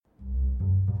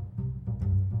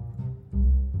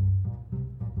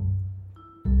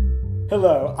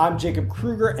Hello, I'm Jacob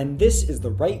Kruger, and this is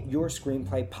the Write Your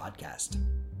Screenplay podcast.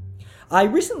 I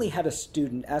recently had a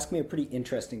student ask me a pretty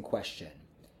interesting question.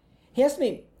 He asked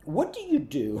me, what do you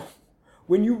do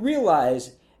when you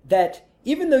realize that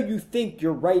even though you think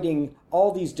you're writing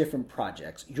all these different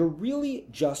projects, you're really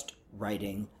just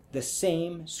writing the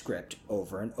same script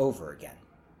over and over again?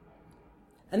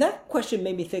 And that question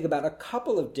made me think about a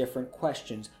couple of different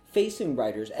questions facing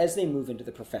writers as they move into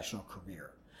the professional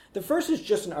career. The first is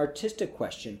just an artistic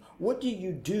question. What do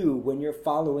you do when you're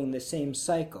following the same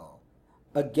cycle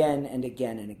again and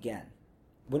again and again,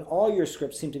 when all your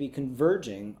scripts seem to be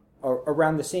converging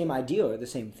around the same idea or the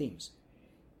same themes?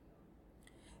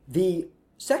 The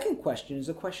second question is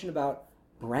a question about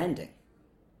branding.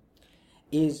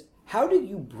 Is how do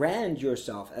you brand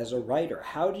yourself as a writer?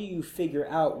 How do you figure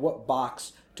out what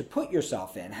box to put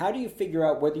yourself in? How do you figure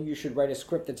out whether you should write a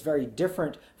script that's very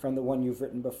different from the one you've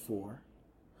written before,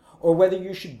 or whether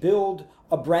you should build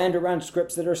a brand around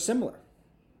scripts that are similar?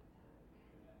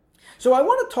 So I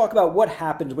want to talk about what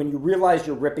happens when you realize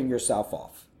you're ripping yourself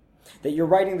off, that you're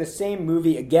writing the same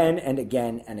movie again and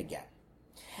again and again.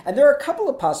 And there are a couple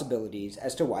of possibilities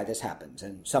as to why this happens,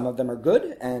 and some of them are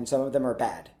good and some of them are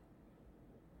bad.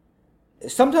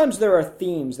 Sometimes there are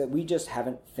themes that we just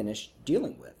haven't finished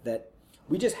dealing with, that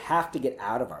we just have to get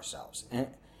out of ourselves.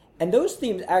 And those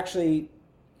themes actually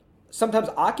sometimes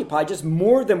occupy just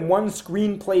more than one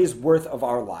screenplay's worth of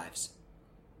our lives.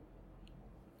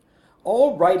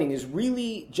 All writing is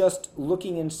really just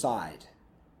looking inside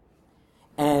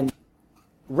and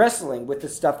wrestling with the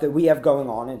stuff that we have going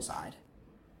on inside.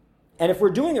 And if we're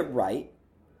doing it right,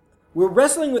 we're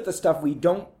wrestling with the stuff we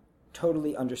don't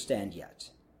totally understand yet,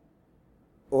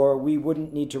 or we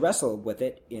wouldn't need to wrestle with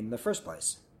it in the first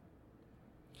place.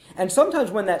 And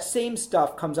sometimes when that same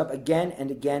stuff comes up again and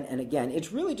again and again,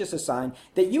 it's really just a sign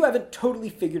that you haven't totally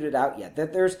figured it out yet,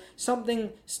 that there's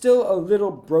something still a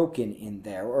little broken in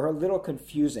there or a little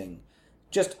confusing,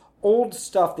 just old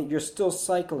stuff that you're still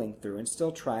cycling through and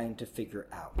still trying to figure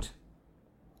out.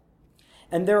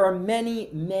 And there are many,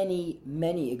 many,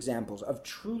 many examples of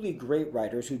truly great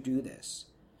writers who do this.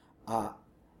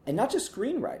 And not just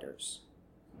screenwriters.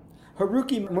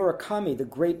 Haruki Murakami, the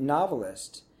great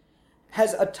novelist,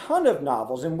 has a ton of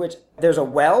novels in which there's a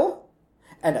well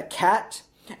and the cat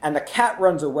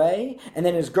runs away, and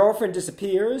then his girlfriend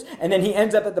disappears, and then he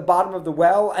ends up at the bottom of the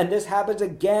well, and this happens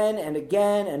again and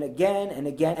again and again and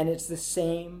again, and it's the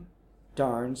same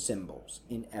darn symbols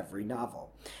in every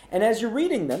novel. And as you're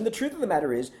reading them, the truth of the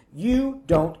matter is, you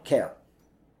don't care.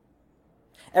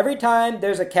 Every time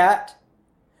there's a cat,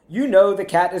 you know the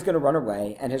cat is going to run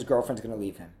away and his girlfriend's going to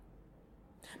leave him.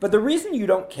 But the reason you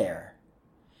don't care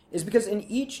is because in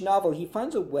each novel he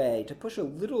finds a way to push a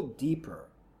little deeper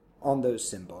on those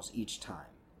symbols each time.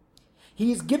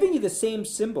 He's giving you the same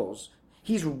symbols.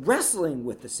 He's wrestling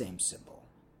with the same symbol.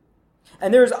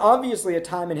 And there's obviously a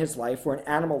time in his life where an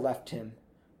animal left him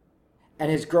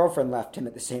and his girlfriend left him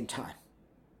at the same time.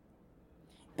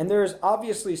 And there is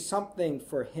obviously something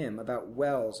for him about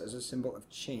wells as a symbol of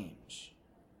change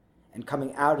and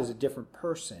coming out as a different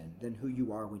person than who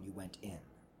you are when you went in.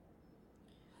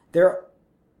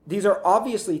 These are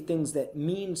obviously things that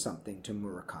mean something to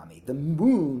Murakami. The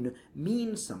moon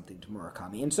means something to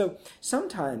Murakami. And so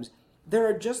sometimes there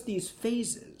are just these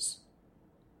phases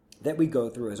that we go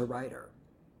through as a writer.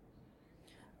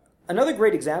 Another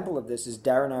great example of this is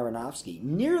Darren Aronofsky.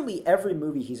 Nearly every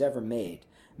movie he's ever made,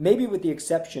 maybe with the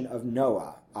exception of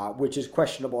Noah, which is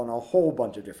questionable in a whole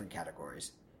bunch of different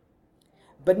categories,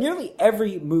 but nearly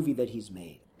every movie that he's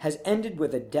made has ended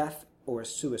with a death or a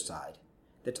suicide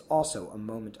that's also a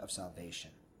moment of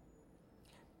salvation.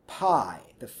 Pi,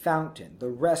 The Fountain, The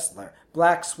Wrestler,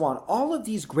 Black Swan, all of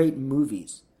these great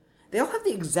movies, they all have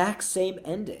the exact same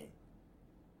ending.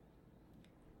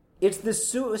 It's this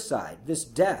suicide, this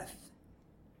death,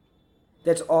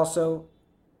 that's also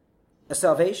a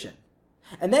salvation.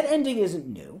 And that ending isn't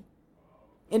new.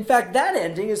 In fact, that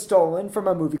ending is stolen from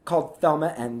a movie called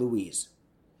Thelma and Louise.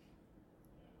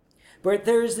 But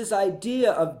there is this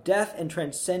idea of death and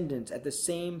transcendence at the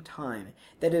same time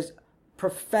that is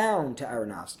profound to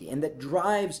Aronofsky and that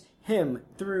drives him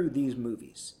through these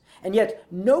movies. And yet,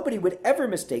 nobody would ever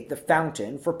mistake The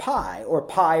Fountain for Pi or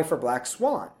Pi for Black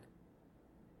Swan.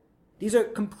 These are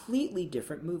completely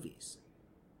different movies.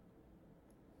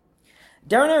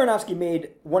 Darren Aronofsky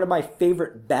made one of my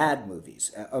favorite bad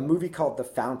movies, a movie called The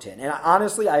Fountain. And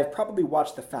honestly, I've probably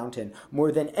watched The Fountain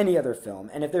more than any other film.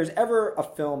 And if there's ever a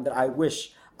film that I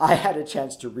wish I had a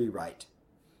chance to rewrite,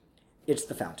 it's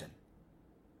The Fountain.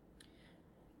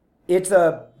 It's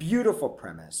a beautiful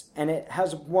premise, and it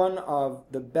has one of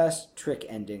the best trick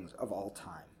endings of all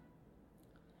time.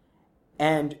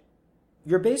 And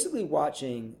you're basically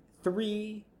watching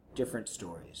 3 different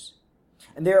stories.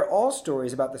 And they are all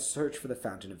stories about the search for the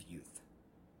Fountain of Youth.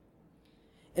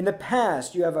 In the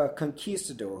past, you have a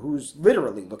conquistador who's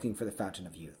literally looking for the Fountain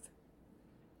of Youth.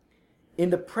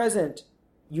 In the present,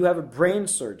 you have a brain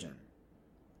surgeon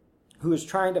who is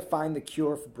trying to find the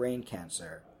cure for brain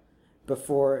cancer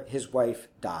before his wife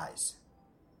dies.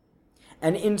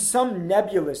 And in some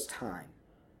nebulous time,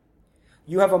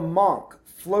 you have a monk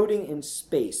floating in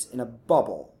space in a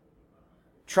bubble,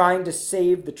 trying to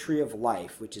save the tree of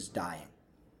life, which is dying.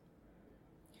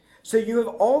 So you have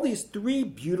all these 3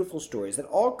 beautiful stories that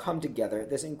all come together at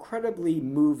this incredibly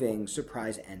moving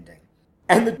surprise ending.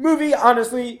 And the movie,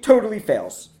 honestly, totally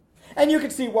fails. And you can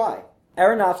see why.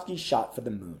 Aronofsky shot for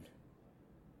the moon.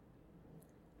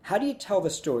 How do you tell the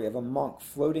story of a monk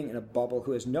floating in a bubble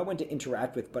who has no one to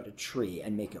interact with but a tree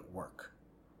and make it work?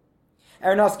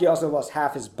 Aronofsky also lost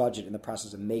half his budget in the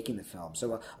process of making the film,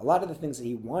 so a lot of the things that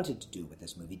he wanted to do with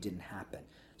this movie didn't happen.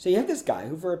 So you have this guy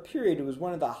who for a period was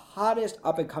one of the hottest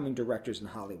up-and-coming directors in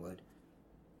Hollywood,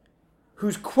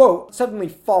 whose quote suddenly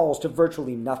falls to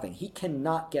virtually nothing. He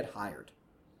cannot get hired.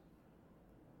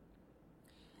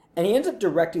 And he ends up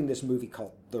directing this movie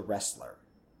called The Wrestler.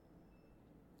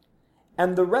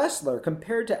 And The Wrestler,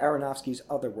 compared to Aronofsky's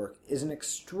other work, is an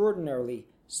extraordinarily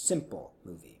simple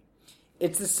movie.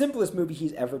 It's the simplest movie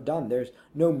he's ever done. There's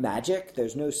no magic,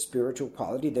 there's no spiritual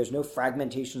quality, there's no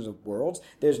fragmentations of worlds,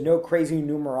 there's no crazy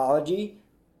numerology,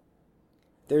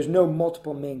 there's no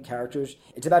multiple main characters.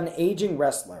 It's about an aging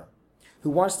wrestler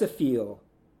who wants to feel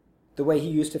the way he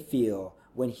used to feel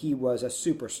when he was a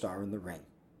superstar in the ring.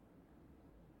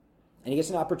 And he gets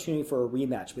an opportunity for a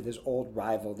rematch with his old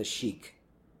rival, the Sheik,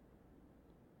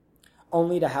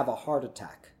 only to have a heart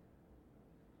attack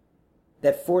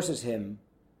that forces him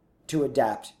to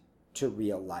adapt to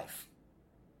real life.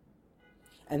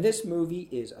 And this movie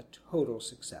is a total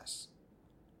success.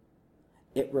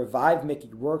 It revived Mickey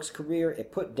Rourke's career.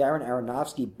 It put Darren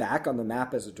Aronofsky back on the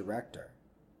map as a director.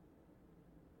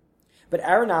 But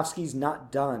Aronofsky's not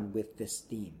done with this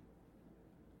theme,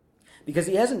 because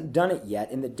he hasn't done it yet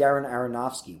in the Darren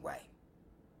Aronofsky way.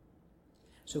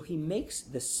 So he makes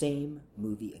the same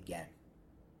movie again.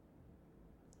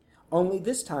 Only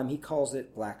this time he calls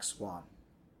it Black Swan.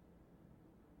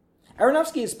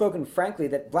 Aronofsky has spoken frankly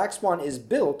that Black Swan is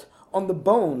built on the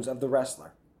bones of The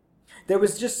Wrestler. There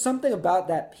was just something about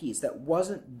that piece that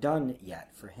wasn't done yet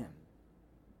for him.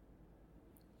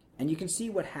 And you can see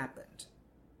what happened.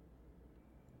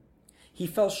 He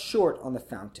fell short on the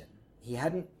fountain. He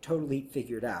hadn't totally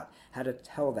figured out how to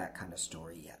tell that kind of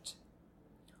story yet.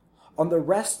 On The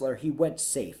Wrestler, he went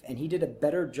safe, and he did a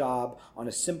better job on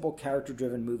a simple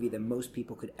character-driven movie than most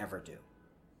people could ever do.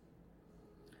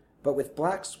 But with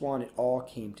Black Swan, it all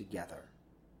came together.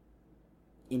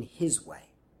 In his way.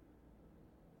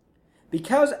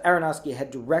 Because Aronofsky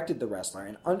had directed The Wrestler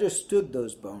and understood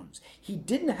those bones, he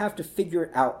didn't have to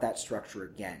figure out that structure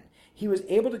again. He was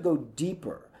able to go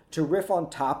deeper, to riff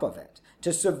on top of it,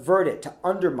 to subvert it, to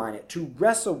undermine it, to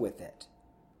wrestle with it.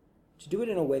 To do it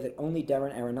in a way that only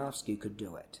Darren Aronofsky could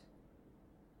do it.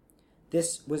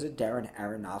 This was a Darren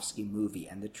Aronofsky movie,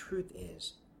 and the truth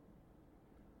is,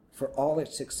 for all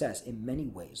its success, in many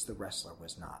ways, The Wrestler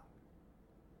was not.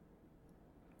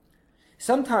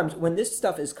 Sometimes when this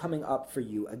stuff is coming up for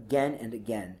you again and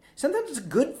again, sometimes it's a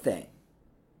good thing.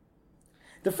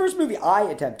 The first movie I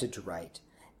attempted to write,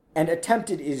 and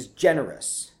attempted is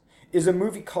generous, is a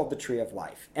movie called The Tree of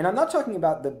Life. And I'm not talking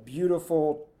about the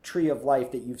beautiful Tree of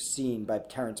Life that you've seen by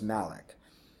Terrence Malick.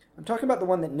 I'm talking about the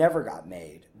one that never got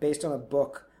made, based on a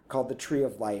book called The Tree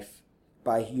of Life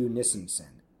by Hugh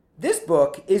Nissenson. This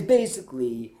book is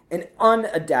basically an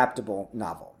unadaptable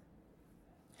novel.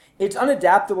 It's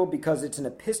unadaptable because it's an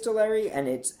epistolary and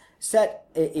it's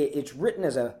written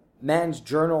as a man's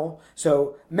journal.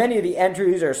 So many of the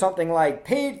entries are something like,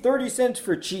 paid 30 cents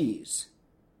for cheese.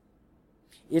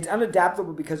 It's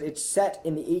unadaptable because it's set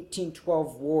in the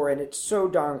 1812 war and it's so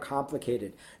darn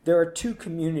complicated. There are 2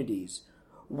 communities.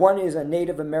 One is a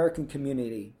Native American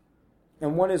community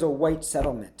and one is a white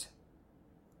settlement.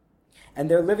 And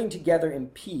they're living together in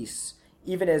peace,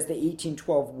 even as the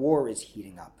 1812 war is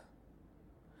heating up.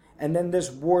 And then this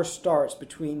war starts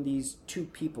between these 2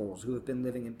 peoples who have been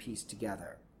living in peace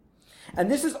together.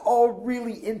 And this is all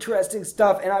really interesting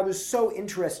stuff, and I was so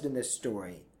interested in this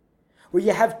story, where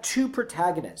you have 2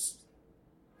 protagonists,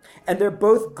 and they're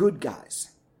both good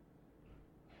guys.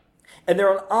 And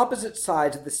they're on opposite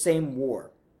sides of the same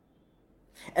war.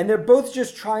 And they're both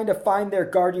just trying to find their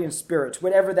guardian spirits,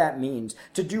 whatever that means,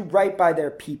 to do right by their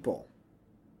people.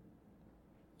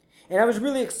 And I was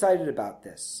really excited about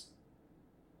this.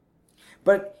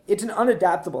 But it's an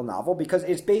unadaptable novel because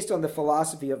it's based on the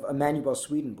philosophy of Emanuel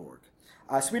Swedenborg.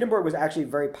 Swedenborg was actually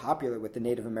very popular with the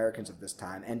Native Americans of this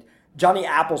time, and Johnny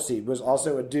Appleseed was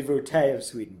also a devotee of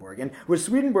Swedenborg. And what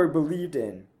Swedenborg believed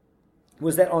in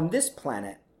was that on this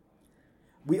planet,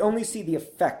 we only see the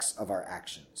effects of our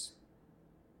actions.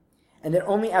 And that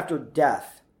only after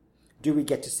death do we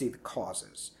get to see the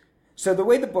causes. So the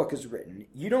way the book is written,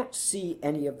 you don't see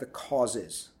any of the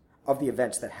causes of the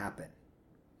events that happen.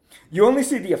 You only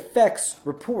see the effects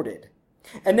reported.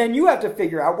 And then you have to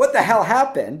figure out what the hell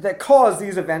happened that caused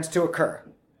these events to occur.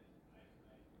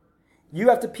 You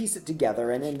have to piece it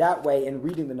together, and in that way, in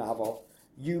reading the novel,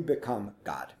 you become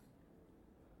God.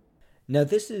 Now,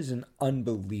 this is an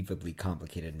unbelievably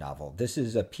complicated novel. This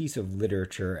is a piece of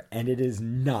literature, and it is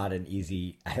not an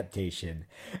easy adaptation.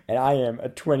 And I am a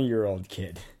 20-year-old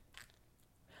kid.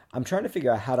 I'm trying to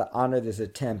figure out how to honor this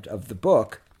attempt of the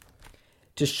book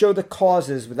to show the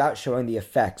causes without showing the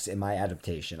effects in my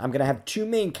adaptation. I'm going to have two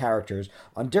main characters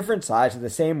on different sides of the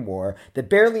same war that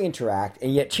barely interact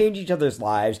and yet change each other's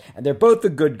lives, and they're both the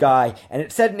good guy, and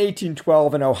it's set in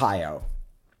 1812 in Ohio.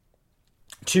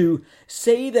 To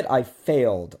say that I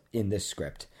failed in this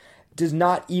script does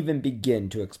not even begin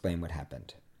to explain what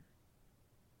happened.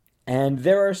 And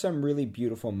there are some really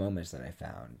beautiful moments that I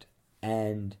found,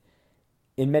 and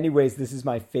in many ways, this is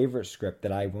my favorite script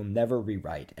that I will never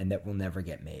rewrite and that will never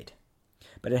get made.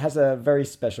 But it has a very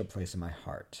special place in my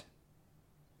heart.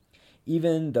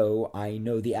 Even though I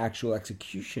know the actual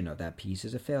execution of that piece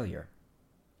is a failure.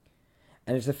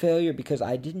 And it's a failure because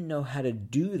I didn't know how to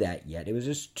do that yet. It was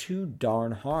just too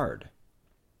darn hard.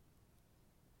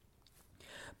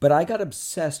 But I got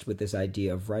obsessed with this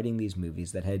idea of writing these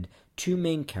movies that had two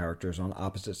main characters on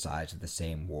opposite sides of the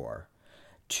same war.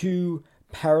 Two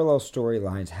parallel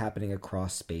storylines happening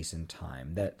across space and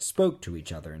time that spoke to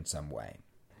each other in some way.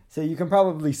 So you can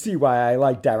probably see why I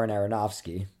like Darren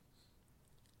Aronofsky.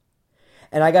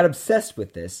 And I got obsessed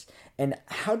with this, and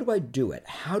how do I do it?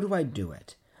 How do I do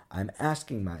it? I'm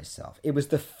asking myself. It was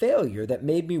the failure that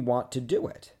made me want to do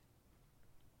it.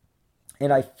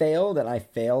 And I failed, and I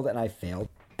failed, and I failed.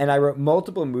 And I wrote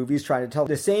multiple movies trying to tell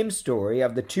the same story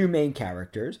of the two main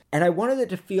characters, and I wanted it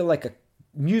to feel like a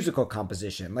musical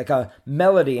composition, like a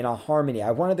melody and a harmony.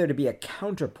 I wanted there to be a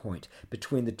counterpoint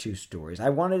between the two stories. I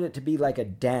wanted it to be like a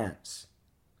dance.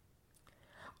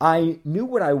 I knew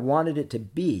what I wanted it to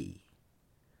be,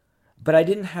 but I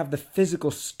didn't have the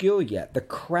physical skill yet, the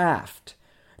craft,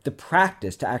 the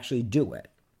practice to actually do it.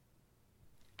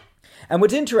 And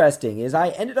what's interesting is I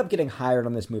ended up getting hired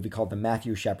on this movie called The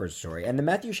Matthew Shepard Story. And The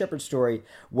Matthew Shepard Story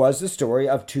was the story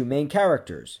of two main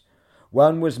characters.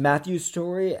 One was Matthew's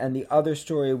story, and the other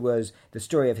story was the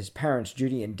story of his parents,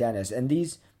 Judy and Dennis. And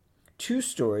these two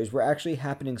stories were actually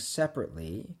happening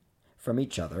separately from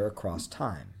each other across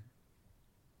time.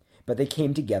 But they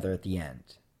came together at the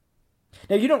end.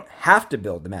 Now, you don't have to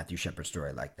build the Matthew Shepard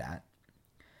story like that.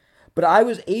 But I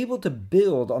was able to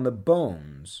build on the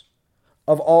bones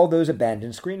of all those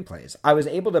abandoned screenplays. I was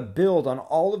able to build on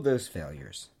all of those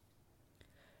failures.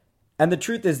 And the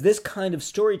truth is, this kind of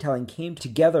storytelling came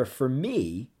together for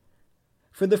me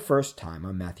for the first time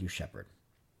on Matthew Shepard.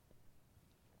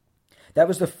 That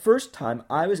was the first time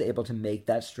I was able to make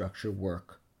that structure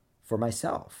work for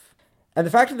myself. And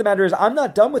the fact of the matter is, I'm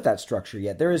not done with that structure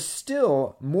yet. There is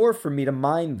still more for me to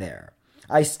mine there.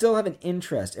 I still have an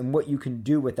interest in what you can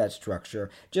do with that structure,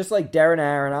 just like Darren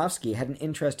Aronofsky had an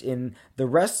interest in the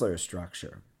wrestler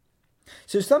structure.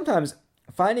 So sometimes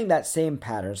finding that same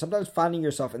pattern, sometimes finding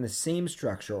yourself in the same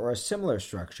structure or a similar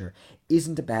structure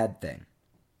isn't a bad thing.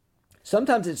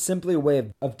 Sometimes it's simply a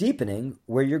way of deepening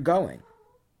where you're going.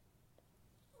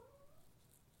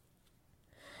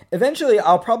 Eventually,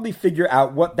 I'll probably figure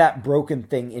out what that broken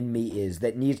thing in me is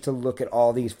that needs to look at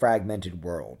all these fragmented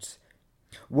worlds.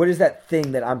 What is that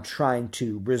thing that I'm trying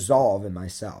to resolve in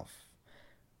myself?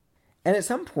 And at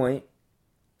some point,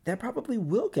 that probably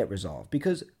will get resolved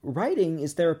because writing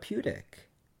is therapeutic.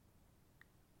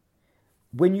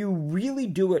 When you really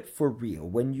do it for real,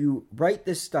 when you write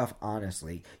this stuff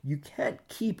honestly, you can't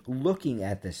keep looking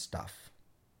at this stuff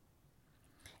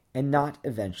and not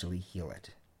eventually heal it.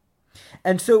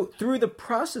 And so through the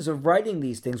process of writing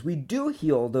these things, we do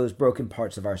heal those broken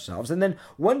parts of ourselves. And then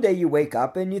one day you wake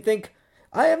up and you think,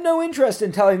 I have no interest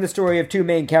in telling the story of two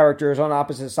main characters on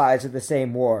opposite sides of the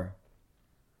same war.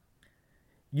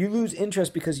 You lose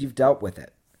interest because you've dealt with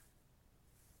it.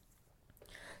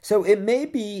 So it may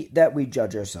be that we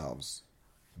judge ourselves.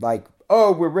 Like,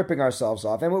 oh, we're ripping ourselves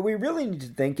off. And what we really need to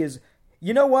think is,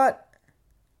 you know what?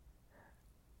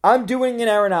 I'm doing an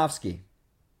Aronofsky.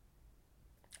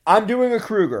 I'm doing a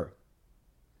Kruger.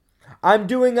 I'm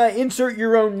doing a insert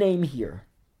your own name here.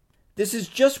 This is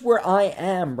just where I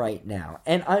am right now,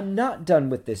 and I'm not done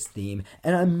with this theme,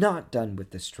 and I'm not done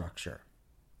with this structure.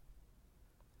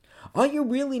 All you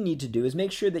really need to do is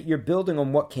make sure that you're building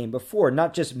on what came before,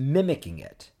 not just mimicking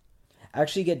it.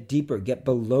 Actually get deeper, get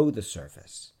below the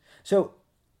surface. So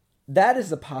that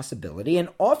is a possibility, and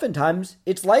oftentimes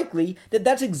it's likely that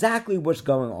that's exactly what's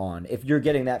going on if you're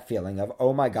getting that feeling of,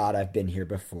 oh my God, I've been here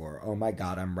before. Oh my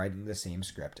God, I'm writing the same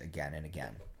script again and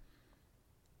again.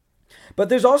 But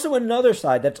there's also another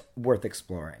side that's worth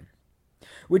exploring,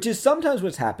 which is sometimes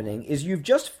what's happening is you've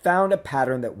just found a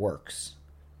pattern that works,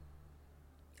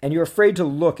 and you're afraid to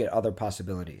look at other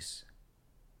possibilities.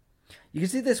 You can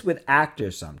see this with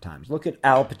actors sometimes. Look at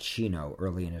Al Pacino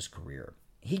early in his career.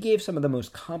 He gave some of the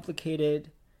most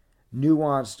complicated,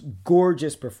 nuanced,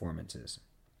 gorgeous performances.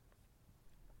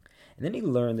 And then he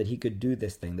learned that he could do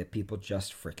this thing that people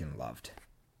just freaking loved.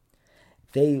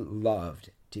 They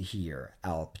loved to hear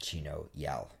Al Pacino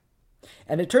yell.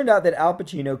 And it turned out that Al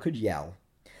Pacino could yell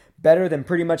better than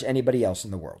pretty much anybody else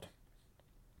in the world.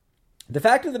 The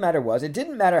fact of the matter was, it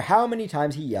didn't matter how many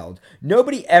times he yelled,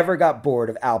 nobody ever got bored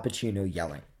of Al Pacino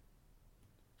yelling.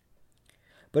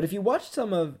 But if you watch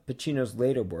some of Pacino's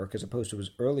later work as opposed to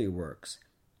his earlier works,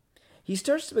 he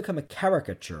starts to become a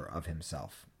caricature of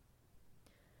himself.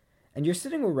 And you're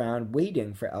sitting around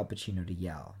waiting for Al Pacino to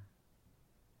yell.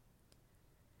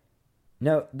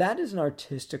 Now, that is an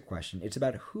artistic question. It's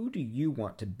about who do you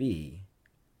want to be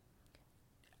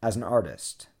as an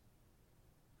artist.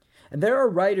 And there are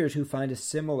writers who find a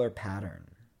similar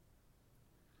pattern.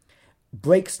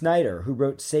 Blake Snyder, who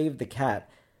wrote Save the Cat,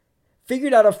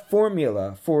 figured out a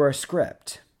formula for a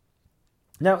script.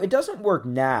 Now, it doesn't work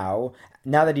now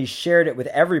that he's shared it with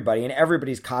everybody and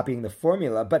everybody's copying the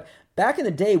formula, but back in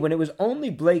the day when it was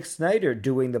only Blake Snyder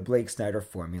doing the Blake Snyder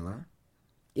formula,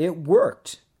 it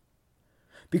worked.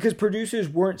 Because producers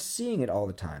weren't seeing it all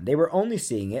the time. They were only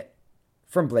seeing it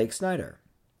from Blake Snyder.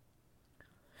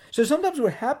 So sometimes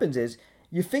what happens is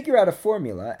you figure out a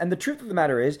formula, and the truth of the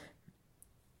matter is,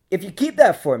 if you keep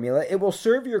that formula, it will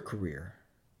serve your career,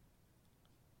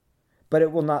 but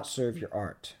it will not serve your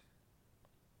art.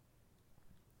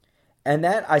 And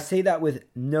that, I say that with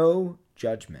no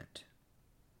judgment.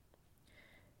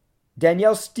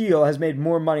 Danielle Steele has made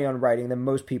more money on writing than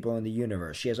most people in the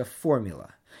universe. She has a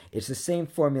formula. It's the same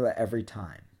formula every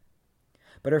time.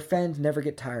 But her fans never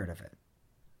get tired of it.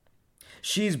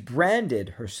 She's branded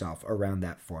herself around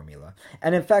that formula.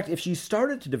 And in fact, if she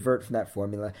started to divert from that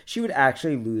formula, she would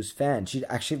actually lose fans. She'd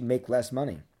actually make less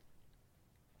money.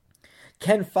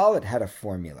 Ken Follett had a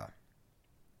formula.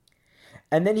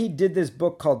 And then he did this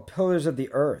book called Pillars of the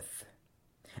Earth.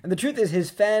 And the truth is,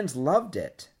 his fans loved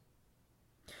it.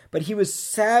 But he was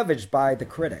savaged by the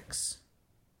critics.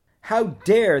 How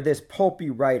dare this pulpy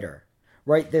writer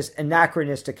write this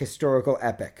anachronistic historical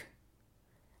epic?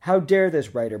 How dare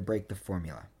this writer break the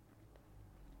formula?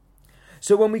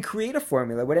 So when we create a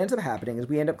formula, what ends up happening is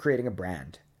we end up creating a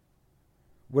brand.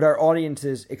 What our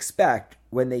audiences expect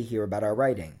when they hear about our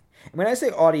writing. And when I say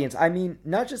audience, I mean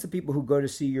not just the people who go to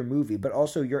see your movie, but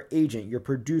also your agent, your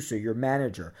producer, your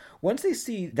manager. Once they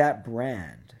see that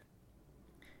brand,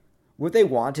 what they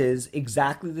want is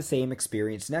exactly the same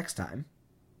experience next time,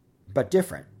 but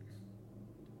different.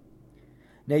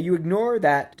 Now you ignore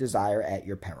that desire at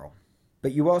your peril,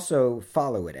 but you also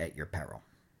follow it at your peril.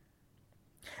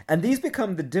 And these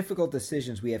become the difficult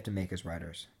decisions we have to make as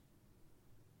writers.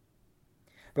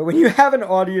 But when you have an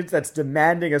audience that's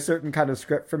demanding a certain kind of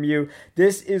script from you,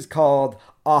 this is called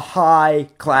a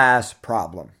high-class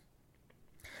problem.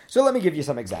 So let me give you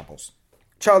some examples.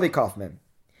 Charlie Kaufman.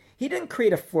 He didn't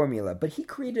create a formula, but he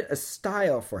created a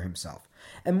style for himself.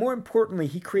 And more importantly,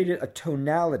 he created a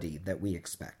tonality that we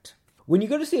expect. When you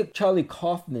go to see a Charlie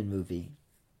Kaufman movie,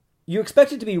 you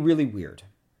expect it to be really weird.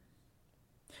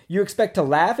 You expect to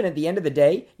laugh, and at the end of the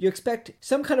day, you expect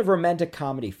some kind of romantic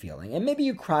comedy feeling. And maybe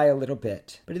you cry a little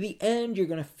bit, but at the end, you're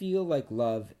going to feel like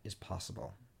love is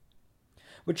possible.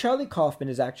 What Charlie Kaufman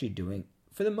is actually doing,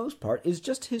 for the most part, is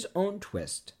just his own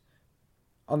twist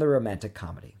on the romantic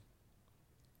comedy.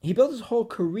 He built his whole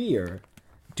career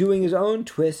doing his own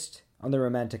twist on the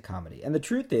romantic comedy. And the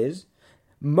truth is,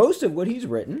 most of what he's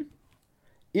written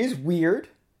is weird,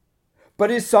 but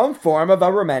is some form of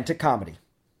a romantic comedy.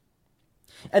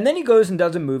 And then he goes and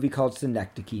does a movie called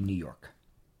Synecdoche, New York.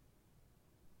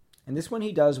 And this one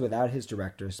he does without his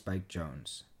director, Spike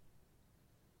Jonze.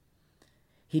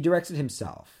 He directs it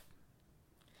himself.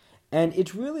 And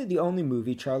it's really the only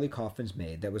movie Charlie Kaufman's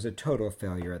made that was a total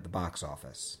failure at the box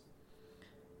office.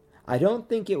 I don't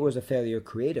think it was a failure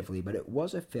creatively, but it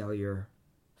was a failure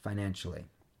financially.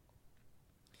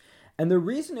 And the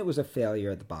reason it was a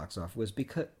failure at the box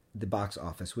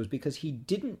office was because he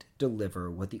didn't deliver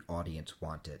what the audience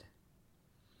wanted.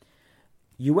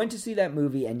 You went to see that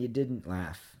movie and you didn't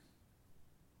laugh.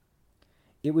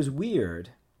 It was weird,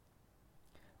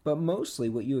 but mostly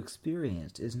what you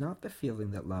experienced is not the feeling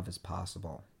that love is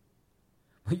possible.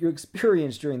 What you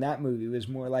experienced during that movie was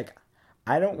more like,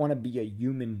 I don't want to be a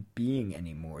human being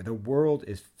anymore. The world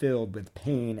is filled with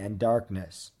pain and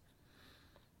darkness.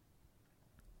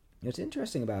 What's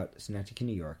interesting about Synecdoche,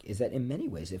 New York is that in many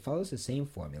ways it follows the same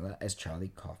formula as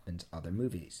Charlie Kaufman's other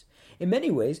movies. In many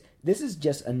ways, this is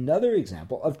just another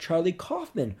example of Charlie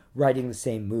Kaufman writing the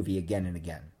same movie again and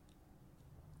again.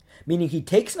 Meaning he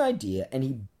takes an idea and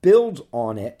he builds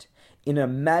on it in a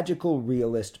magical,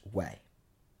 realist way.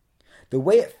 The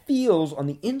way it feels on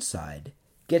the inside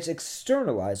gets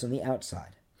externalized on the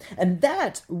outside. And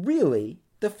that's really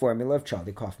the formula of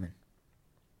Charlie Kaufman.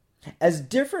 As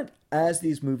different as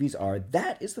these movies are,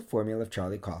 that is the formula of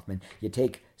Charlie Kaufman. You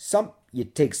take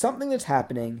something that's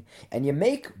happening and you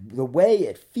make the way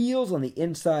it feels on the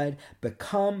inside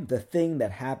become the thing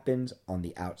that happens on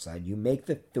the outside. You make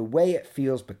the way it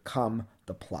feels become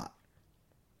the plot.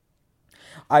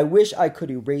 I wish I could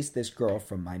erase this girl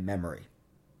from my memory.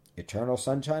 Eternal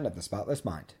Sunshine of the Spotless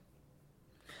Mind.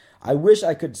 I wish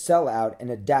I could sell out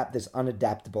and adapt this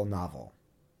unadaptable novel.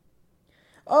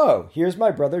 Oh, here's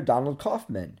my brother Donald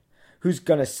Kaufman, who's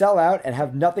going to sell out and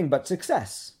have nothing but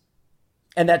success.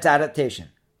 And that's adaptation.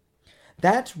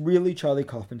 That's really Charlie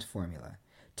Kaufman's formula.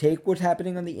 Take what's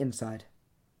happening on the inside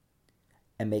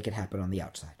and make it happen on the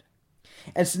outside.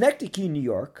 And Synecdoche, New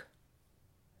York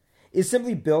is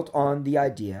simply built on the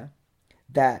idea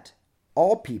that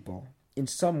all people in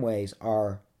some ways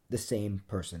are the same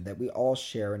person, that we all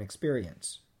share an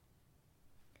experience.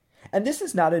 And this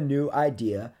is not a new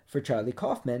idea for Charlie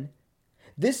Kaufman.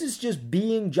 This is just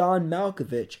being John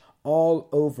Malkovich all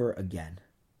over again,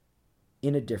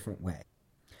 in a different way.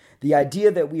 The idea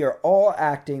that we are all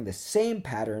acting the same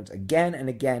patterns again and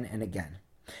again and again.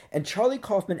 And Charlie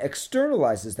Kaufman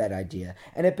externalizes that idea,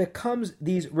 and it becomes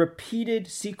these repeated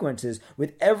sequences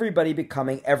with everybody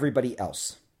becoming everybody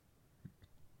else.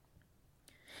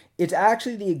 It's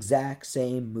actually the exact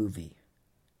same movie.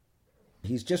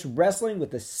 He's just wrestling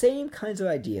with the same kinds of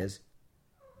ideas.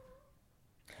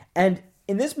 And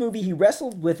in this movie, he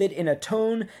wrestled with it in a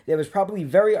tone that was probably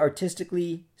very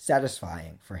artistically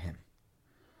satisfying for him.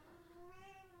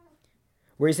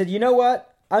 Where he said, you know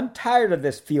what? I'm tired of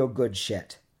this feel-good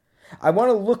shit. I want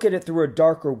to look at it through a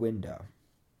darker window.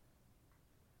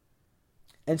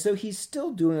 And so he's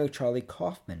still doing a Charlie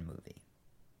Kaufman movie,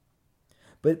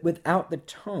 but without the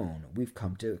tone we've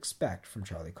come to expect from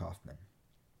Charlie Kaufman.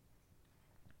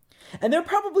 And there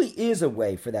probably is a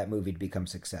way for that movie to become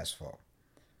successful.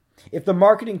 If the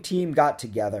marketing team got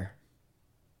together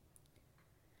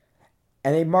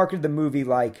and they marketed the movie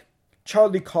like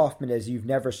Charlie Kaufman as you've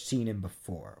never seen him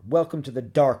before. Welcome to the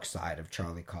dark side of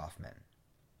Charlie Kaufman.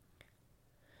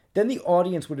 Then the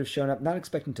audience would have shown up not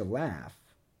expecting to laugh.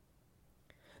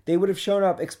 They would have shown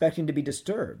up expecting to be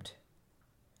disturbed.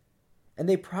 And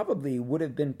they probably would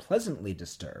have been pleasantly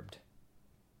disturbed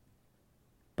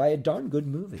by a darn good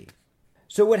movie.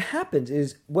 So what happens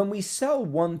is when we sell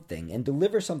one thing and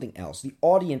deliver something else, the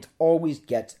audience always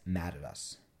gets mad at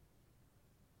us.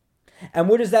 And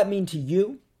what does that mean to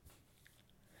you?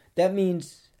 That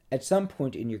means at some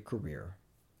point in your career,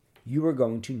 you are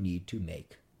going to need to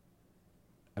make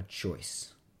a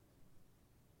choice.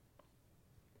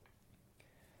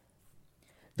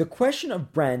 The question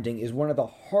of branding is one of the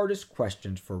hardest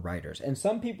questions for writers. And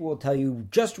some people will tell you,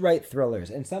 just write thrillers.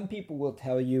 And some people will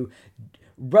tell you,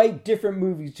 write different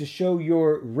movies to show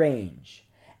your range.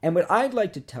 And what I'd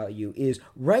like to tell you is,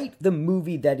 write the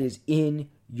movie that is in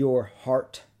your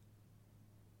heart.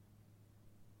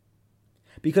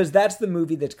 Because that's the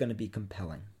movie that's going to be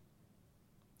compelling.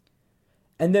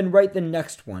 And then write the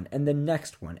next one, and the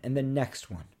next one, and the next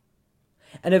one.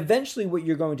 And eventually what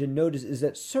you're going to notice is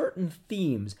that certain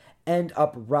themes end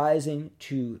up rising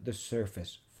to the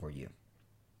surface for you.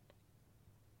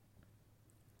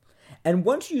 And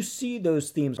once you see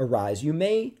those themes arise, you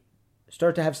may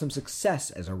start to have some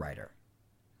success as a writer.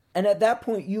 And at that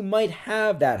point, you might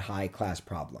have that high-class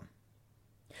problem.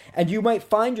 And you might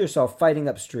find yourself fighting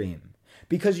upstream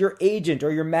because your agent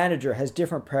or your manager has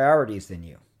different priorities than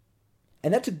you.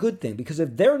 And that's a good thing, because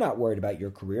if they're not worried about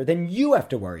your career, then you have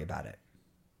to worry about it.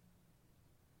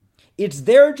 It's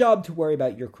their job to worry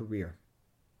about your career.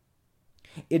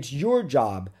 It's your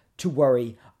job to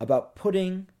worry about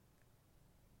putting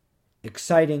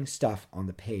exciting stuff on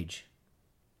the page.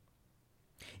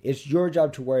 It's your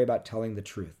job to worry about telling the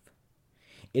truth.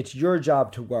 It's your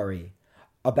job to worry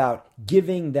about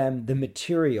giving them the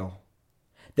material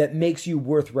that makes you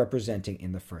worth representing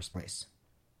in the first place.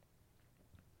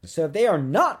 So if they are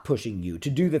not pushing you to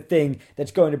do the thing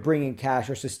that's going to bring in cash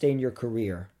or sustain your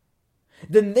career,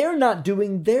 then they're not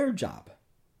doing their job.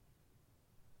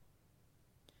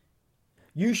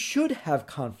 You should have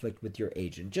conflict with your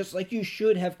agent, just like you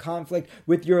should have conflict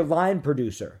with your line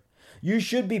producer. You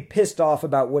should be pissed off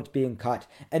about what's being cut,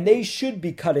 and they should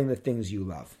be cutting the things you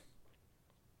love.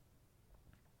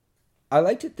 I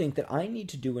like to think that I need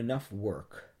to do enough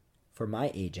work for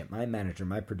my agent, my manager,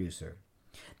 my producer,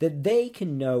 that they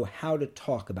can know how to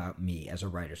talk about me as a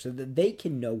writer, so that they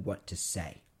can know what to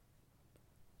say.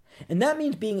 And that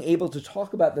means being able to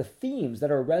talk about the themes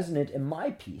that are resonant in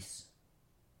my piece.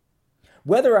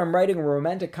 Whether I'm writing a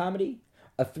romantic comedy,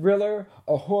 a thriller,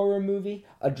 a horror movie,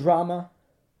 a drama,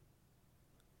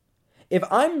 if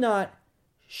I'm not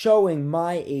showing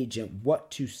my agent what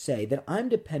to say, then I'm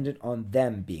dependent on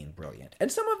them being brilliant.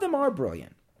 And some of them are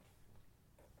brilliant.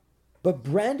 But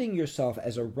branding yourself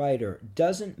as a writer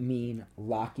doesn't mean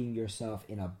locking yourself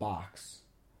in a box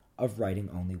of writing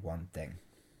only one thing.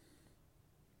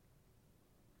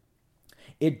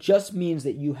 It just means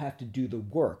that you have to do the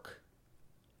work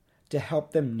to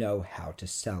help them know how to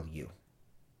sell you.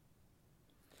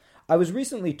 I was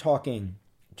recently talking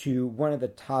to one of the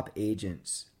top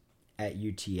agents at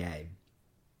UTA,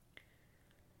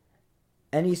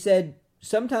 and he said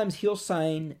sometimes he'll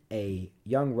sign a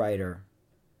young writer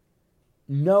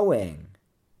knowing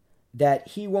that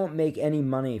he won't make any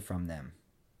money from them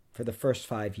for the first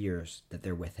 5 years that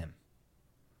they're with him.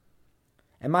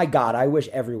 And my God, I wish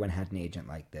everyone had an agent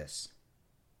like this.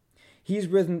 He's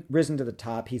risen to the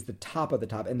top. He's the top of the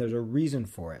top, and there's a reason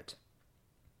for it.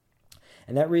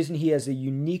 And that reason, he has a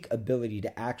unique ability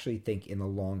to actually think in the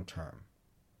long term,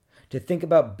 to think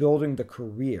about building the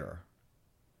career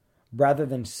rather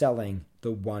than selling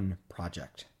the one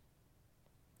project.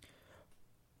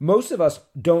 Most of us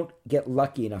don't get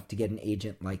lucky enough to get an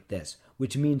agent like this,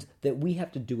 which means that we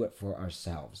have to do it for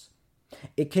ourselves.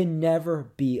 It can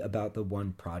never be about the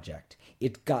one project.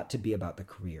 It's got to be about the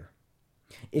career.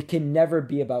 It can never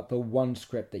be about the one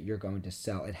script that you're going to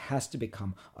sell. It has to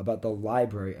become about the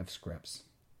library of scripts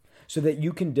so that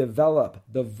you can develop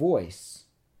the voice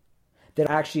that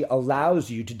actually allows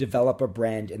you to develop a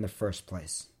brand in the first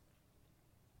place.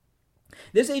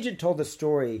 This agent told the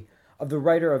story of the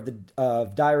writer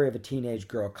of Diary of a Teenage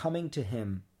Girl coming to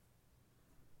him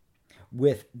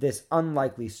with this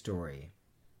unlikely story.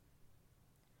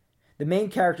 The main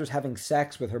character is having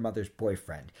sex with her mother's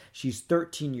boyfriend. She's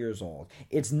 13 years old.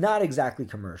 It's not exactly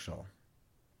commercial.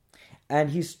 And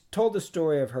he's told the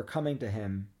story of her coming to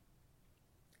him.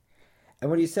 And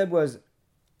what he said was,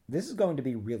 this is going to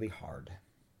be really hard.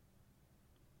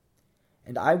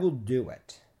 And I will do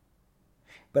it.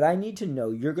 But I need to know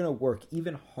you're going to work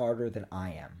even harder than I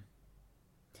am.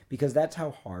 Because that's how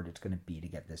hard it's going to be to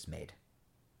get this made.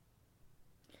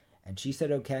 And she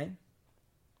said, okay.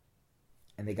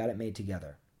 And they got it made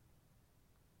together.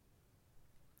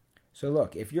 So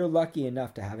look, if you're lucky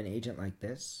enough to have an agent like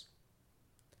this,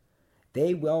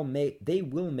 they will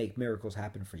make miracles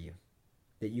happen for you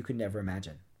that you could never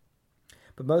imagine.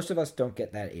 But most of us don't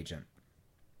get that agent.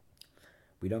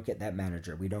 We don't get that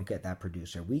manager. We don't get that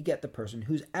producer. We get the person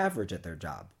who's average at their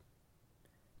job.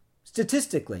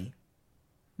 Statistically,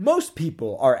 most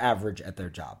people are average at their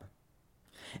job.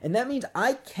 And that means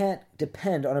I can't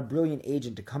depend on a brilliant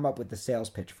agent to come up with the sales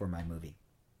pitch for my movie.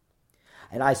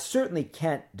 And I certainly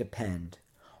can't depend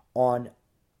on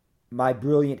my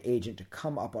brilliant agent to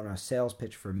come up on a sales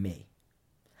pitch for me.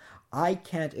 I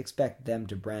can't expect them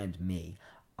to brand me.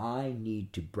 I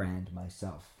need to brand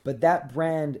myself. But that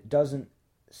brand doesn't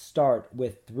start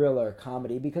with thriller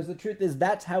comedy, because the truth is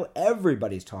that's how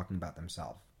everybody's talking about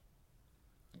themselves.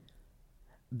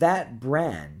 That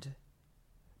brand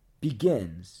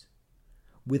begins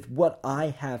with what I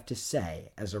have to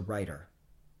say as a writer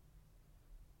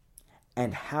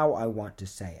and how I want to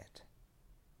say it.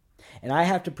 And I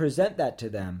have to present that to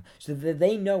them so that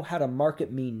they know how to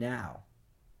market me now,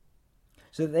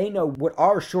 so that they know what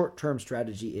our short-term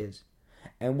strategy is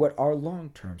and what our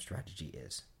long-term strategy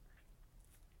is.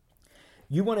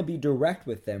 You want to be direct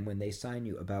with them when they sign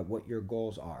you about what your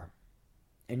goals are,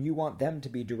 and you want them to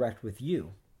be direct with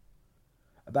you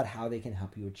about how they can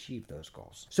help you achieve those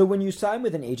goals. So when you sign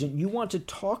with an agent, you want to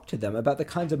talk to them about the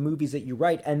kinds of movies that you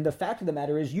write. And the fact of the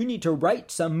matter is, you need to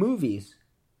write some movies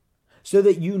so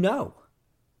that you know.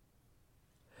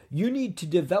 You need to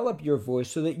develop your voice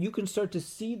so that you can start to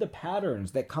see the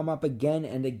patterns that come up again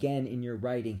and again in your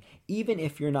writing, even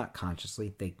if you're not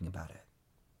consciously thinking about it.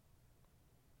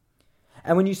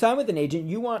 And when you sign with an agent,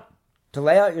 you want to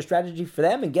lay out your strategy for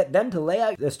them and get them to lay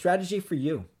out the strategy for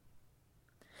you.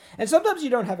 And sometimes you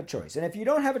don't have a choice. And if you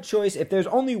don't have a choice, if there's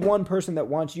only one person that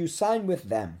wants you, sign with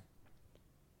them.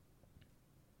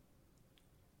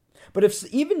 But if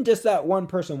even just that one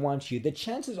person wants you, the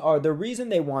chances are the reason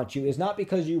they want you is not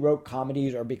because you wrote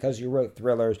comedies or because you wrote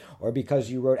thrillers or because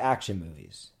you wrote action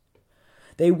movies.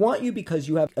 They want you because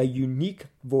you have a unique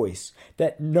voice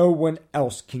that no one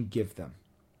else can give them.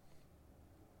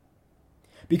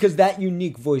 Because that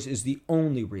unique voice is the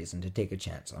only reason to take a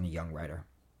chance on a young writer.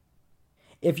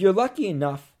 If you're lucky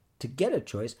enough to get a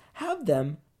choice, have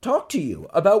them talk to you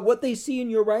about what they see in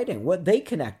your writing, what they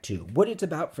connect to, what it's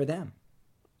about for them.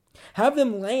 Have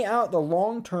them lay out the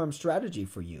long-term strategy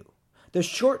for you, the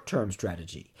short-term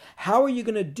strategy. How are you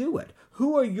going to do it?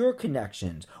 Who are your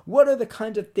connections? What are the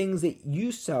kinds of things that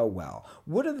you sell well?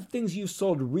 What are the things you've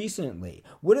sold recently?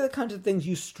 What are the kinds of things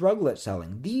you struggle at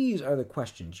selling? These are the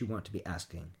questions you want to be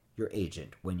asking your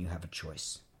agent when you have a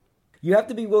choice. You have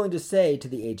to be willing to say to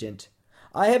the agent,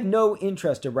 I have no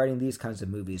interest in writing these kinds of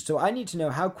movies, so I need to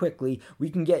know how quickly we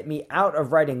can get me out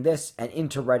of writing this and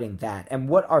into writing that, and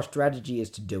what our strategy is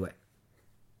to do it.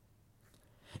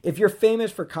 If you're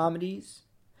famous for comedies,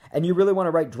 and you really want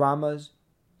to write dramas,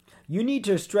 you need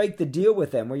to strike the deal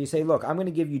with them where you say, look, I'm going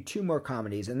to give you 2 more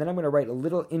comedies, and then I'm going to write a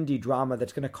little indie drama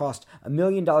that's going to cost $1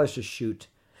 million to shoot,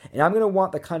 and I'm going to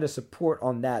want the kind of support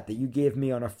on that you gave me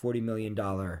on a $40 million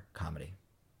comedy.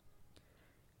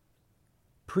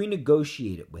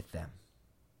 Pre-negotiate it with them.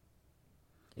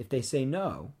 If they say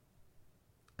no,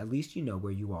 at least you know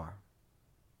where you are.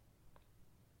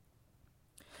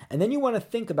 And then you want to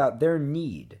think about their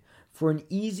need for an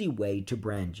easy way to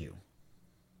brand you.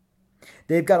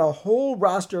 They've got a whole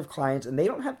roster of clients and they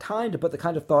don't have time to put the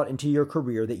kind of thought into your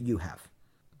career that you have.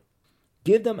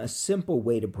 Give them a simple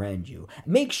way to brand you.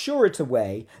 Make sure it's a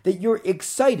way that you're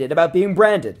excited about being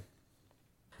branded.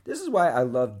 This is why I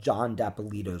love John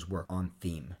Dapolito's work on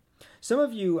theme. Some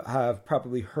of you have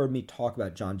probably heard me talk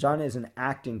about John. John is an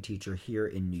acting teacher here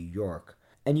in New York,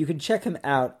 and you can check him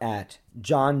out at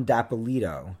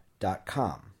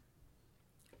johndapolito.com.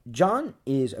 John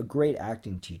is a great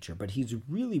acting teacher, but he's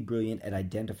really brilliant at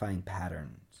identifying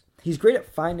patterns. He's great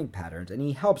at finding patterns, and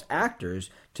he helps actors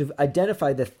to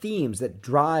identify the themes that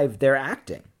drive their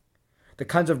acting, the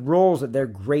kinds of roles that they're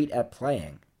great at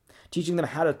playing, teaching them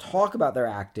how to talk about their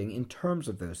acting in terms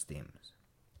of those themes.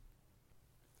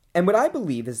 And what I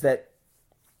believe is that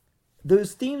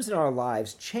those themes in our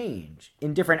lives change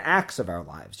in different acts of our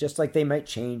lives, just like they might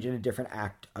change in a different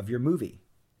act of your movie.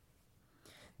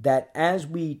 That as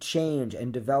we change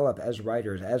and develop as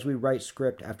writers, as we write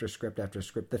script after script after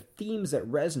script, the themes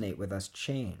that resonate with us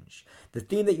change. The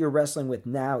theme that you're wrestling with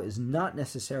now is not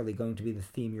necessarily going to be the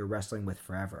theme you're wrestling with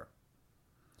forever.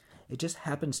 It just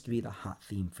happens to be the hot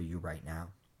theme for you right now.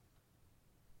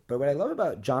 But what I love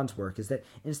about John's work is that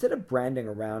instead of branding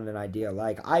around an idea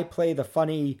like, I play the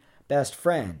funny best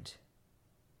friend,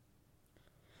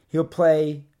 he'll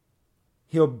brand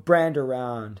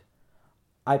around,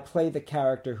 I play the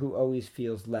character who always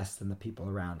feels less than the people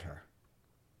around her.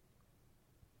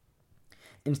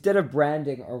 Instead of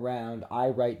branding around, I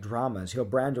write dramas, he'll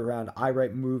brand around, I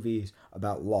write movies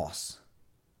about loss.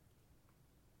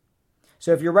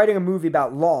 So if you're writing a movie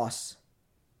about loss,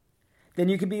 then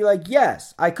you could be like,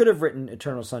 yes, I could have written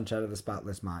Eternal Sunshine of the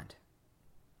Spotless Mind.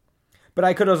 But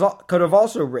I could have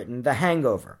also written The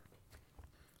Hangover.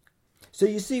 So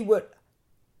you see, what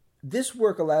this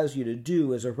work allows you to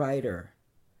do as a writer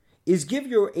is give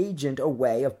your agent a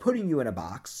way of putting you in a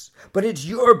box, but it's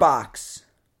your box.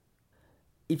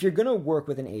 If you're going to work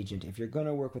with an agent, if you're going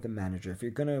to work with a manager, if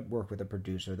you're going to work with a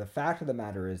producer, the fact of the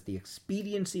matter is the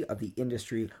expediency of the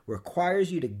industry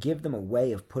requires you to give them a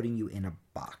way of putting you in a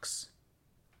box.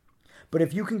 But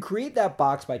if you can create that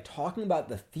box by talking about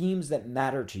the themes that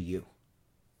matter to you,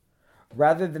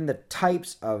 rather than the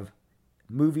types of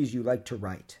movies you like to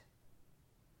write.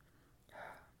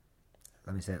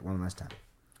 Let me say it one last time.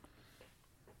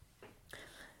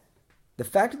 The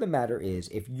fact of the matter is,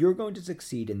 if you're going to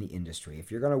succeed in the industry,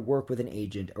 if you're going to work with an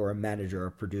agent or a manager or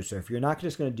a producer, if you're not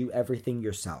just going to do everything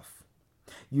yourself,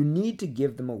 you need to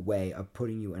give them a way of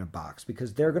putting you in a box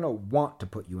because they're going to want to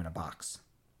put you in a box.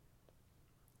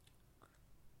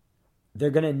 They're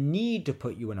going to need to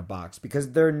put you in a box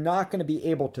because they're not going to be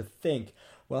able to think,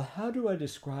 well, how do I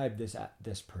describe this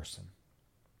person?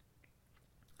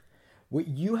 What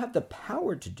you have the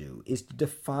power to do is to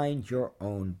define your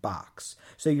own box.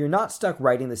 So you're not stuck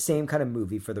writing the same kind of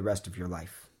movie for the rest of your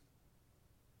life.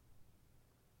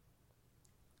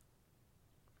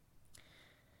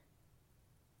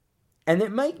 And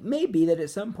it may be that at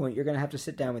some point you're going to have to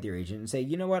sit down with your agent and say,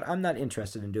 you know what, I'm not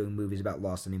interested in doing movies about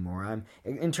loss anymore. I'm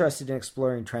interested in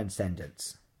exploring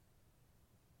transcendence.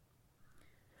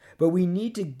 But we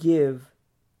need to give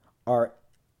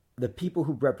the people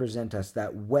who represent us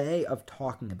that way of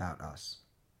talking about us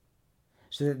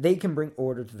so that they can bring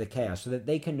order to the chaos, so that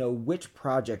they can know which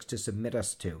projects to submit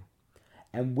us to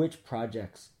and which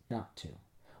projects not to,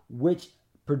 which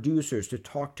producers to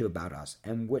talk to about us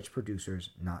and which producers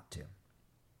not to.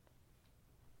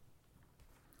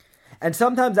 And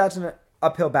sometimes that's an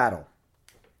uphill battle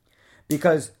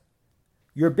because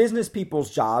your business people's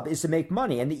job is to make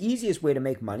money, and the easiest way to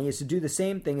make money is to do the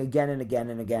same thing again and again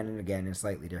and again and again in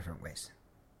slightly different ways.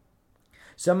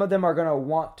 Some of them are going to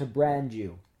want to brand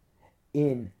you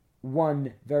in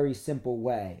one very simple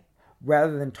way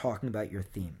rather than talking about your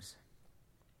themes.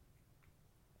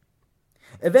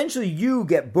 Eventually, you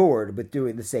get bored with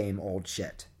doing the same old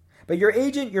shit. But your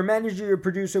agent, your manager, your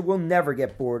producer will never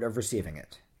get bored of receiving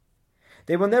it.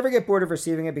 They will never get bored of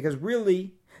receiving it because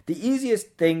really, the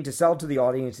easiest thing to sell to the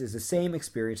audience is the same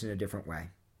experience in a different way.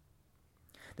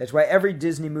 That's why every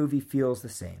Disney movie feels the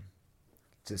same.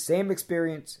 It's the same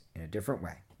experience in a different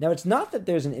way. Now, it's not that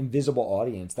there's an invisible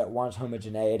audience that wants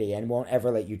homogeneity and won't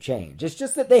ever let you change. It's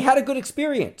just that they had a good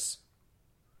experience.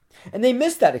 And they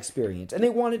missed that experience, and they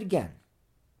want it again.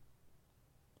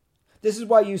 This is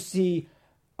why you see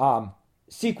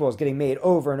sequels getting made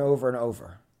over and over and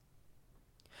over.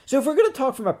 So if we're going to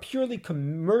talk from a purely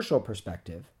commercial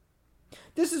perspective,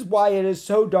 this is why it is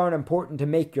so darn important to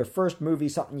make your first movie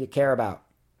something you care about.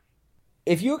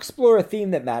 If you explore a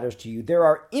theme that matters to you, there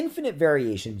are infinite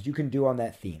variations you can do on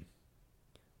that theme.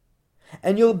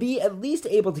 And you'll be at least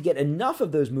able to get enough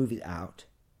of those movies out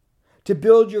to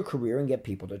build your career and get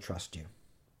people to trust you.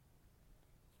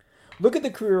 Look at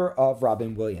the career of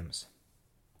Robin Williams.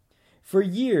 For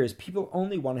years, people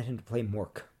only wanted him to play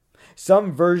Mork,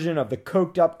 some version of the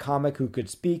coked-up comic who could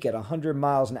speak at 100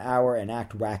 miles an hour and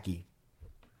act wacky.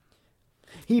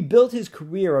 He built his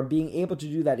career on being able to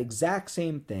do that exact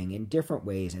same thing in different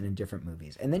ways and in different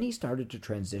movies, and then he started to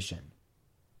transition.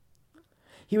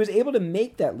 He was able to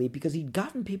make that leap because he'd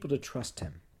gotten people to trust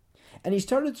him, and he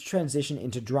started to transition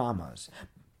into dramas,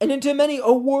 and into many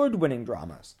award-winning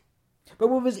dramas. But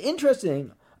what was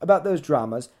interesting about those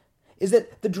dramas is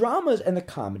that the dramas and the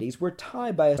comedies were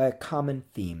tied by a common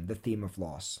theme, the theme of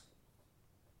loss.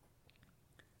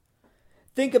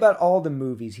 Think about all the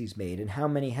movies he's made and how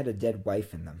many had a dead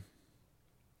wife in them.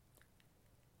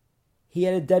 He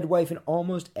had a dead wife in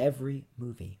almost every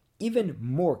movie. Even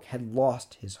Mork had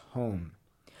lost his home.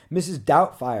 Mrs.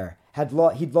 Doubtfire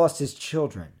he'd lost his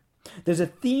children. There's a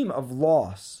theme of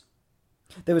loss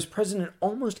that was present in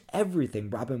almost everything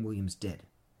Robin Williams did.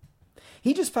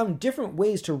 He just found different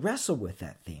ways to wrestle with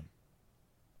that theme.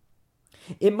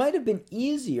 It might have been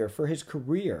easier for his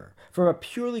career, from a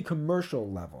purely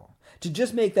commercial level, to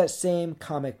just make that same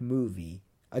comic movie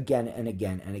again and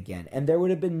again and again. And there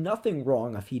would have been nothing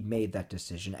wrong if he'd made that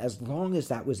decision, as long as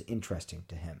that was interesting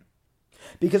to him.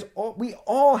 Because we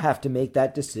all have to make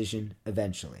that decision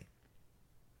eventually.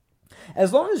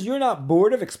 As long as you're not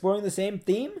bored of exploring the same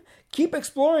theme, keep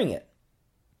exploring it.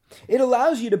 It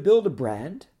allows you to build a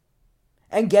brand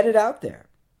and get it out there.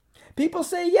 People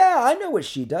say, yeah, I know what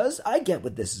she does. I get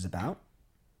what this is about.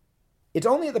 It's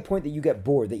only at the point that you get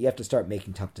bored that you have to start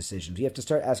making tough decisions. You have to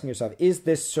start asking yourself, is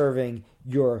this serving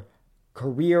your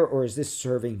career or is this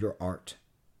serving your art?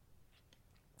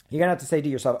 You're going to have to say to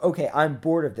yourself, okay, I'm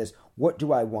bored of this. What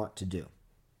do I want to do?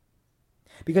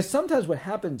 Because sometimes what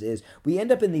happens is we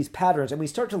end up in these patterns and we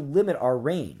start to limit our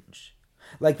range.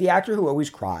 Like the actor who always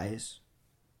cries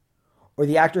or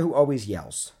the actor who always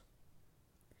yells.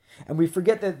 And we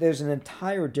forget that there's an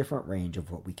entire different range of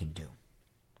what we can do.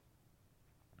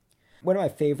 One of my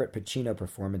favorite Pacino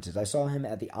performances, I saw him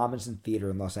at the Amundsen Theater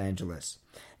in Los Angeles.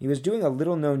 He was doing a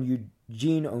little-known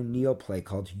Eugene O'Neill play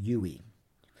called Huey.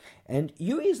 And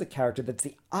Huey is the character that's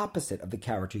the opposite of the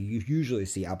character you usually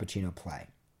see Al Pacino play.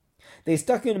 They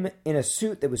stuck him in a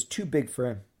suit that was too big for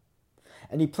him,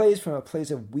 and he plays from a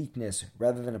place of weakness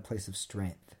rather than a place of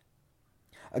strength.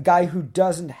 A guy who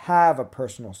doesn't have a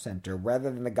personal center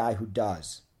rather than a guy who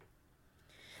does.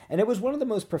 And it was one of the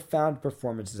most profound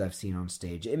performances I've seen on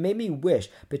stage. It made me wish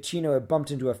Pacino had bumped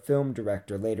into a film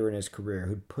director later in his career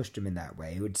who'd pushed him in that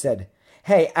way, who had said,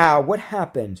 hey, Al, what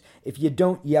happens if you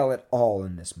don't yell at all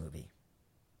in this movie?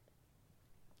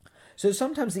 So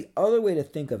sometimes the other way to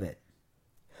think of it,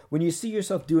 when you see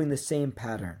yourself doing the same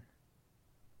pattern,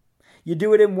 you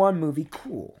do it in one movie,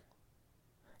 cool.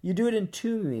 You do it in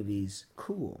 2 movies,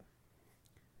 cool.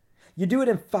 You do it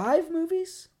in 5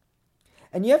 movies,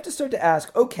 and you have to start to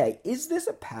ask, okay, is this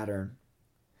a pattern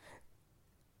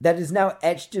that is now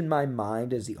etched in my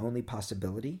mind as the only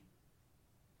possibility,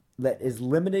 that is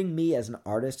limiting me as an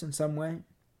artist in some way?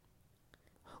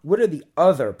 What are the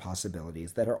other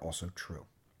possibilities that are also true?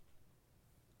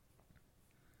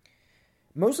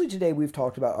 Mostly today we've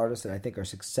talked about artists that I think are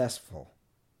successful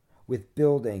with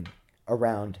building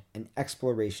around an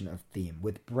exploration of theme,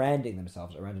 with branding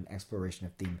themselves around an exploration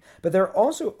of theme. But there are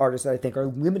also artists that I think are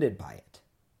limited by it.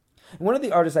 And one of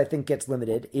the artists I think gets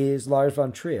limited is Lars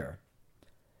von Trier.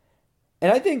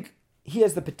 And I think he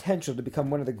has the potential to become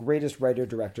one of the greatest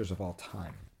writer-directors of all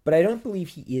time. But I don't believe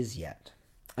he is yet.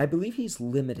 I believe he's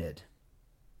limited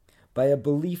by a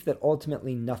belief that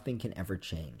ultimately nothing can ever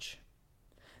change.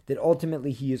 That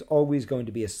ultimately he is always going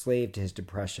to be a slave to his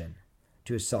depression,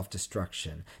 to his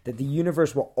self-destruction. That the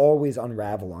universe will always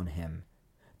unravel on him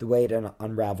the way it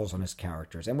unravels on his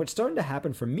characters. And what's starting to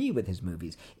happen for me with his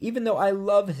movies, even though I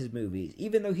love his movies,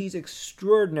 even though he's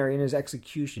extraordinary in his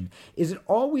execution, is it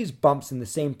always bumps in the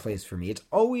same place for me. It's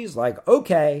always like,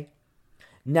 okay,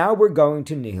 now we're going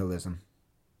to nihilism.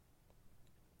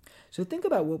 So think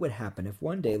about what would happen if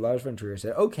one day Lars von Trier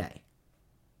said, okay,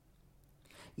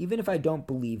 even if I don't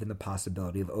believe in the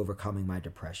possibility of overcoming my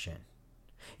depression,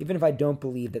 even if I don't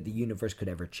believe that the universe could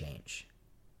ever change,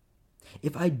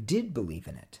 if I did believe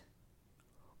in it,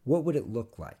 what would it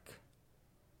look like?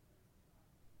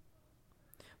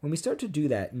 When we start to do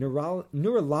that,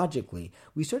 neurologically,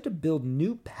 we start to build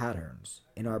new patterns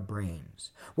in our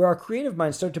brains, where our creative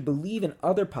minds start to believe in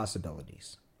other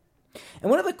possibilities. And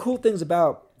one of the cool things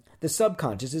about the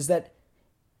subconscious is that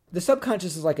the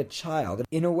subconscious is like a child.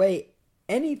 In a way,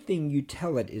 anything you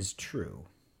tell it is true,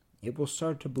 it will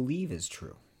start to believe is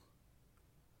true.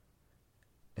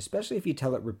 Especially if you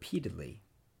tell it repeatedly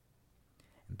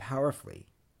and powerfully,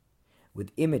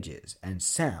 with images and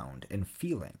sound and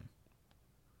feeling,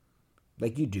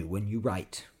 like you do when you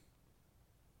write.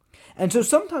 And so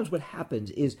sometimes what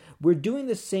happens is we're doing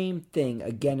the same thing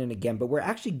again and again, but we're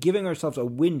actually giving ourselves a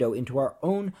window into our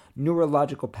own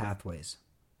neurological pathways.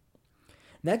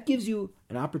 And that gives you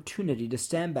an opportunity to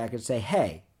stand back and say,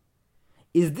 hey,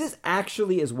 is this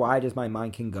actually as wide as my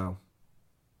mind can go?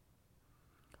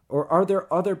 Or are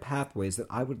there other pathways that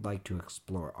I would like to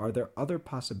explore? Are there other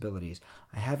possibilities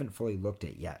I haven't fully looked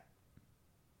at yet?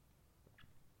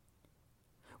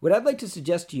 What I'd like to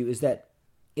suggest to you is that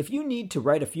if you need to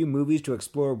write a few movies to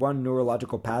explore one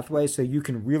neurological pathway so you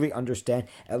can really understand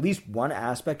at least one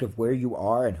aspect of where you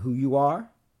are and who you are,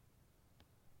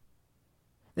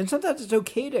 then sometimes it's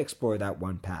okay to explore that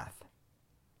one path.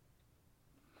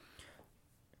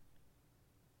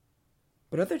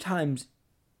 But other times,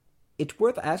 it's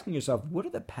worth asking yourself, what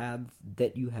are the paths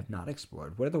that you have not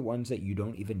explored? What are the ones that you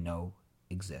don't even know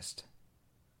exist?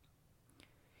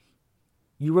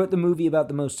 You wrote the movie about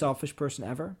the most selfish person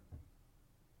ever?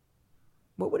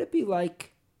 What would it be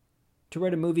like to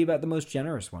write a movie about the most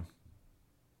generous one?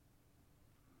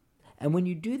 And when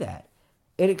you do that,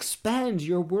 it expands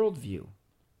your worldview.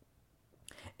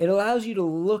 It allows you to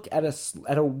look at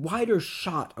a wider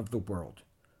shot of the world,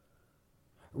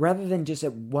 rather than just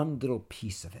at one little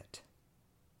piece of it.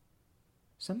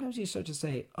 Sometimes you start to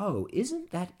say, oh,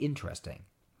 isn't that interesting?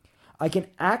 I can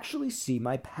actually see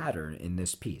my pattern in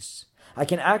this piece. I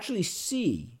can actually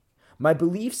see my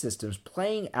belief systems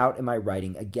playing out in my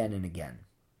writing again and again.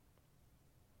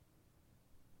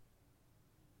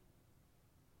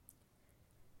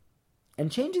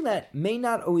 And changing that may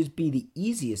not always be the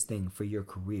easiest thing for your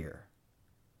career,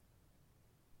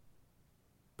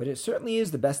 but it certainly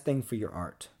is the best thing for your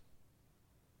art.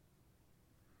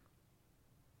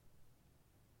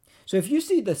 So if you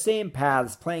see the same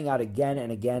paths playing out again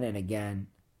and again and again,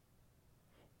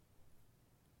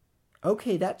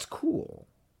 okay, that's cool.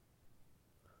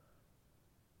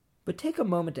 But take a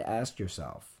moment to ask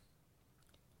yourself,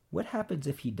 what happens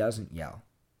if he doesn't yell?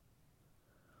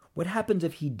 What happens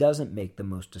if he doesn't make the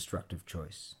most destructive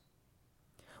choice?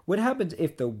 What happens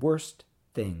if the worst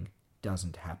thing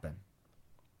doesn't happen?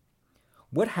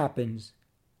 What happens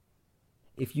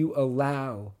if you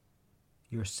allow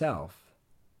yourself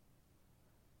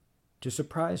to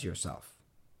surprise yourself?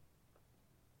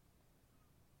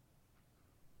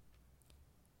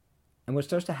 And what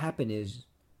starts to happen is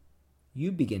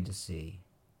you begin to see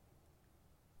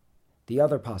the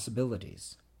other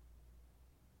possibilities.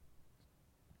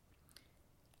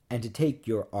 And to take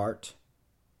your art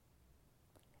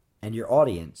and your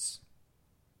audience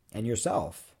and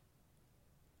yourself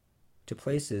to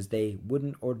places they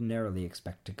wouldn't ordinarily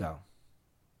expect to go.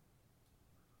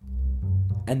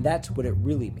 And that's what it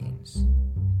really means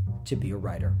to be a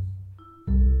writer.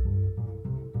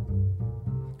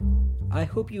 I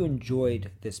hope you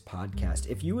enjoyed this podcast.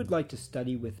 If you would like to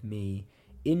study with me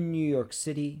in New York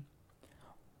City,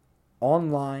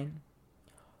 online,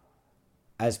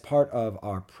 as part of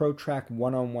our ProTrack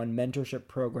one-on-one mentorship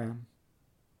program,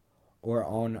 or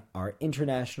on our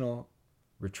international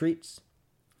retreats,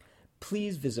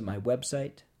 please visit my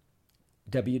website,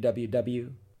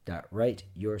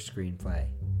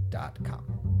 www.writeyourscreenplay.com.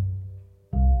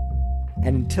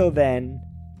 And until then,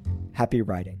 happy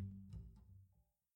writing.